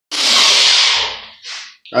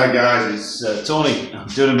Hi guys, it's Tony. I'm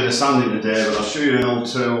doing a bit of sanding today, but I'll show you an old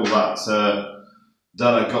tool that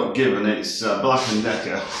I got given. It's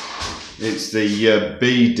black&decker. It's the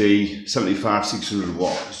BD75 600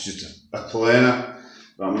 watt. It's just a planer,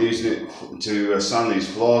 but I'm using it to sand these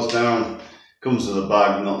floors down. Comes with a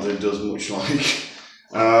bag, not that it does much like,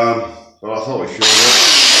 but I thought we'd show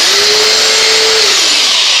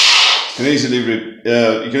you.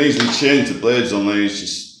 You can easily change the blades on these.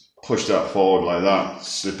 Just push that forward like that,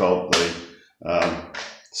 slip out the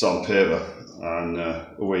sandpaper, and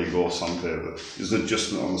away you go, sandpaper. There's an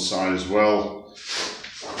adjustment on the side as well.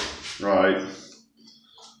 Right.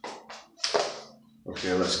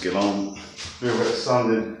 Okay, let's get on. Do a bit of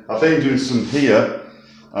sanding. I've been doing some here,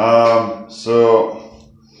 so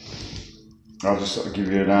I'll just sort of give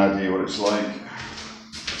you an idea what it's like.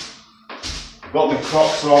 Got my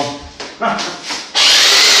Crocs on.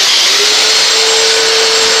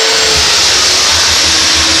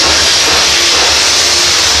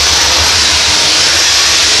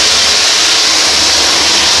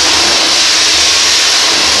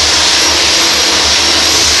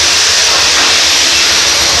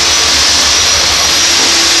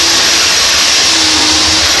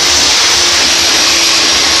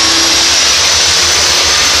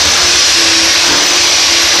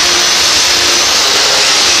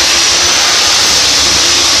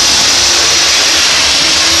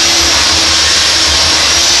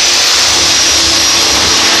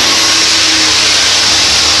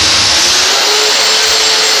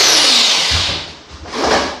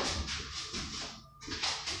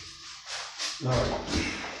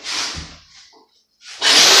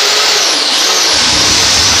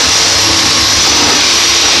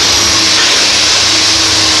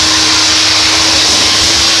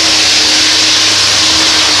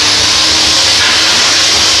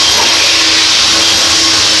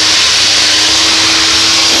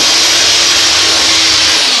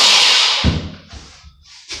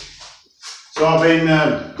 So I've been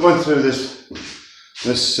going through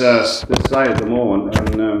this site at the moment,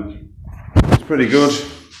 and it's pretty good.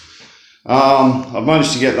 I've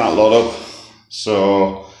managed to get that lot up,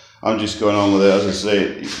 so I'm just going on with it. As I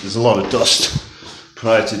say, there's a lot of dust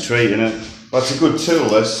prior to treating it, but it's a good tool.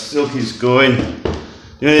 This still keeps going.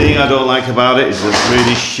 The only thing I don't like about it is the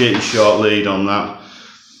really shitty short lead on that.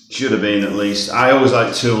 Should have been at least. I always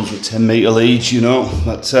like tools with 10-metre leads, you know,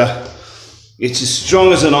 but it's as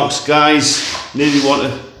strong as an ox, guys.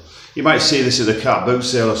 You might see this at a cat boot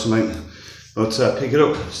sale or something, but pick it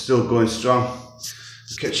up, still going strong.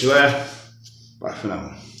 Catch you there. Bye for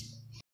now.